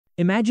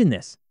Imagine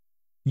this.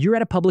 You're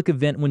at a public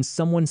event when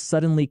someone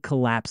suddenly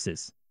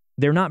collapses.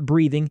 They're not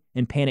breathing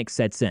and panic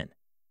sets in.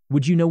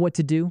 Would you know what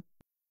to do?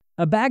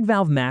 A bag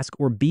valve mask,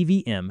 or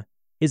BVM,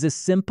 is a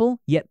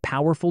simple yet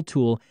powerful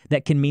tool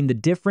that can mean the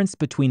difference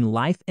between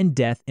life and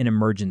death in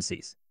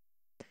emergencies.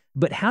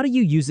 But how do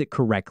you use it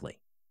correctly?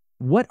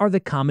 What are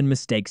the common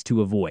mistakes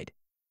to avoid?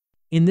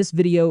 In this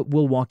video,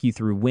 we'll walk you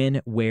through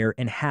when, where,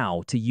 and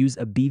how to use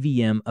a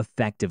BVM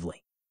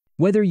effectively.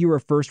 Whether you're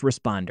a first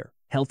responder,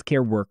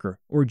 healthcare worker,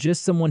 or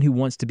just someone who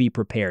wants to be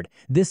prepared,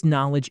 this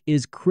knowledge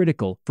is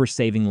critical for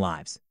saving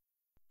lives.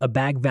 A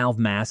bag valve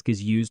mask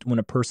is used when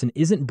a person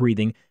isn't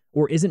breathing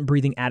or isn't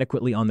breathing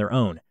adequately on their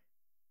own.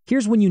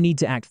 Here's when you need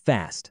to act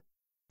fast.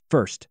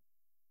 First,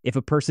 if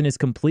a person is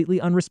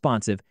completely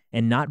unresponsive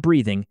and not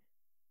breathing,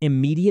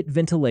 immediate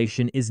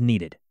ventilation is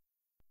needed.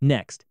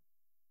 Next,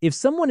 if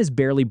someone is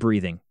barely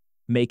breathing,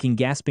 making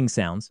gasping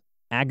sounds,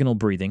 agonal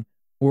breathing,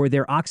 or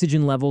their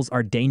oxygen levels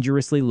are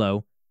dangerously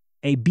low,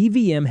 a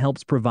BVM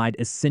helps provide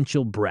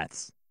essential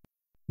breaths.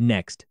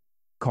 Next,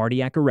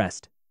 cardiac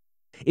arrest.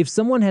 If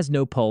someone has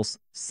no pulse,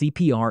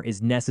 CPR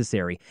is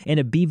necessary, and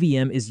a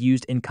BVM is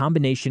used in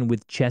combination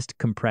with chest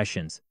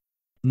compressions.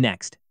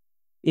 Next,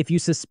 if you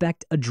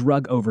suspect a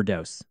drug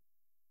overdose.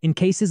 In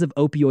cases of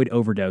opioid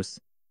overdose,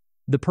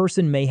 the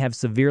person may have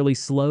severely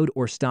slowed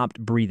or stopped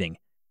breathing,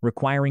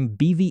 requiring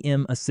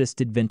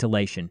BVM-assisted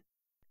ventilation.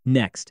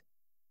 Next,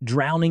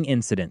 drowning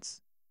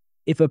incidents.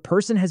 If a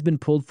person has been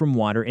pulled from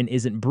water and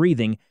isn't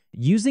breathing,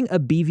 using a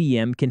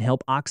BVM can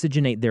help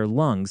oxygenate their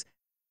lungs.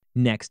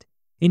 Next,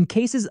 in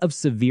cases of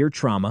severe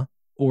trauma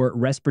or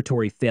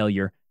respiratory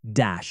failure,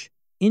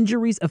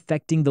 injuries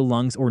affecting the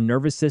lungs or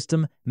nervous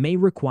system may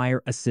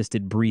require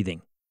assisted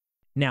breathing.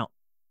 Now,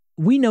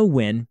 we know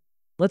when.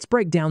 Let's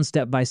break down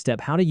step by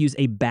step how to use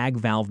a bag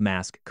valve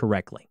mask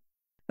correctly.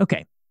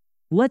 Okay,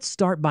 let's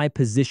start by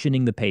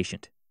positioning the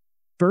patient.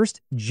 First,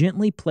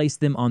 gently place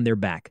them on their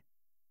back,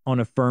 on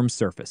a firm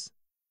surface.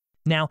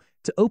 Now,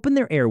 to open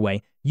their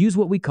airway, use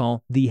what we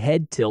call the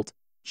head tilt,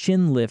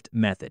 chin lift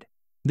method.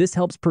 This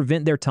helps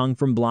prevent their tongue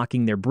from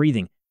blocking their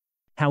breathing.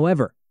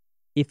 However,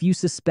 if you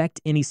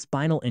suspect any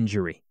spinal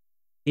injury,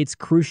 it's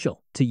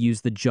crucial to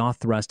use the jaw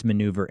thrust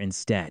maneuver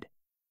instead.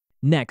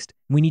 Next,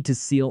 we need to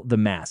seal the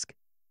mask.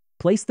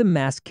 Place the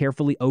mask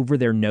carefully over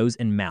their nose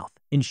and mouth,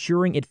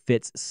 ensuring it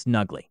fits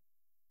snugly.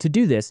 To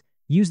do this,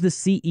 use the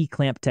CE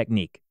clamp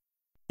technique.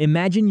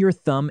 Imagine your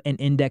thumb and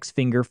index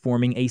finger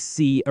forming a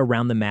C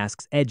around the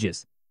mask's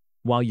edges,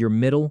 while your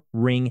middle,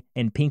 ring,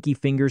 and pinky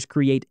fingers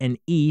create an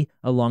E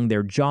along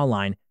their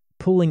jawline,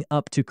 pulling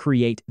up to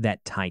create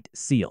that tight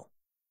seal.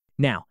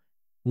 Now,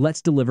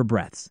 let's deliver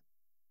breaths.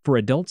 For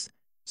adults,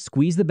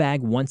 squeeze the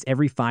bag once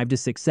every 5 to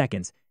 6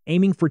 seconds,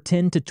 aiming for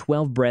 10 to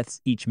 12 breaths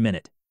each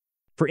minute.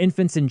 For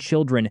infants and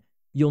children,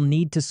 you'll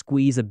need to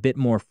squeeze a bit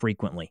more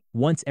frequently,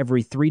 once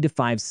every 3 to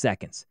 5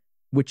 seconds,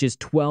 which is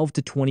 12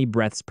 to 20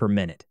 breaths per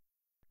minute.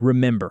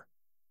 Remember,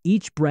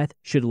 each breath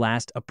should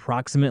last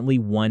approximately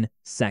 1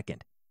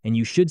 second, and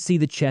you should see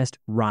the chest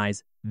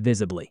rise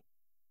visibly.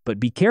 But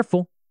be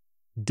careful,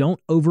 don't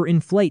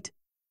overinflate.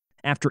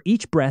 After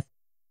each breath,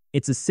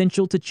 it's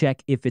essential to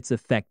check if it's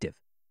effective.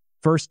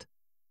 First,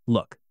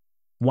 look.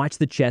 Watch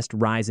the chest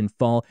rise and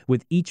fall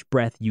with each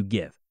breath you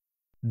give.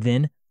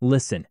 Then,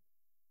 listen.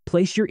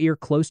 Place your ear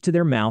close to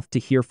their mouth to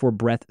hear for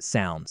breath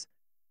sounds.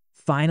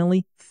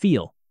 Finally,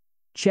 feel.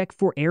 Check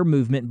for air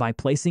movement by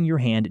placing your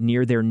hand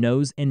near their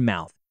nose and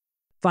mouth.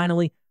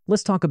 Finally,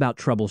 let's talk about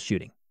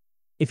troubleshooting.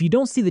 If you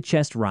don't see the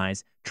chest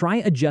rise, try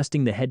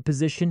adjusting the head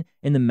position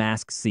and the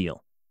mask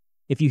seal.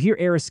 If you hear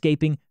air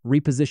escaping,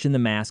 reposition the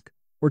mask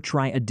or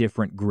try a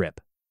different grip.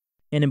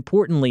 And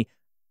importantly,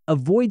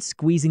 avoid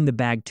squeezing the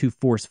bag too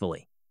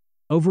forcefully.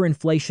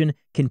 Overinflation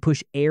can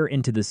push air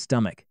into the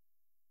stomach,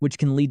 which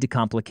can lead to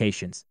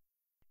complications.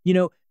 You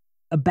know,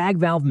 a bag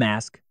valve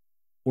mask,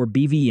 or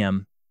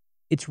BVM,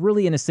 it's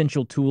really an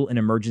essential tool in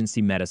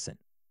emergency medicine.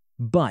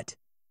 But,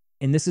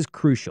 and this is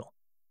crucial,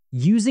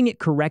 using it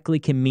correctly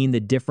can mean the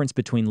difference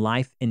between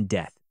life and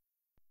death.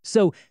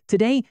 So,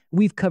 today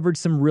we've covered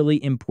some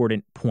really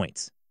important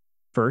points.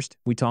 First,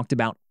 we talked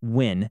about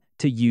when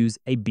to use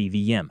a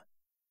BVM.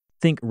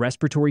 Think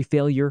respiratory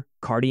failure,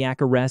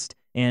 cardiac arrest,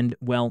 and,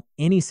 well,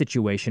 any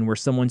situation where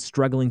someone's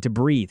struggling to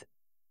breathe.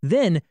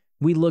 Then,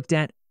 we looked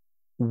at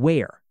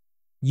where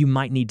you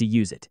might need to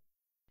use it.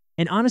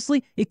 And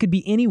honestly, it could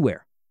be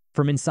anywhere,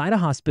 from inside a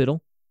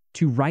hospital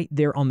to right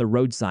there on the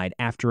roadside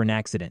after an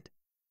accident.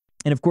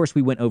 And of course,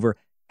 we went over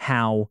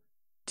how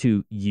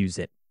to use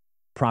it.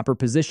 Proper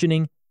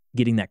positioning,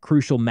 getting that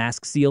crucial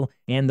mask seal,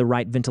 and the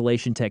right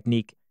ventilation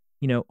technique.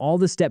 You know, all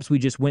the steps we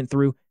just went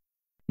through.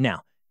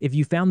 Now, if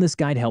you found this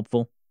guide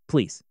helpful,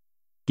 please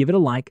give it a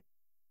like,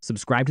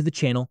 subscribe to the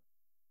channel,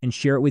 and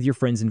share it with your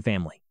friends and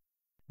family.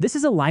 This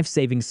is a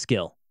life-saving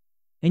skill,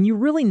 and you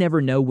really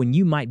never know when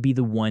you might be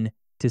the one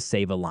to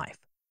save a life.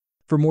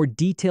 For more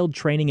detailed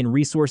training and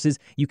resources,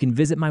 you can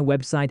visit my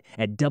website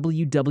at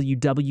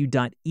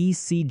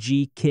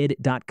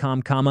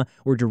www.ecgkid.com,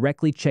 or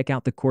directly check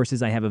out the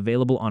courses I have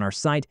available on our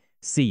site.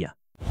 See ya.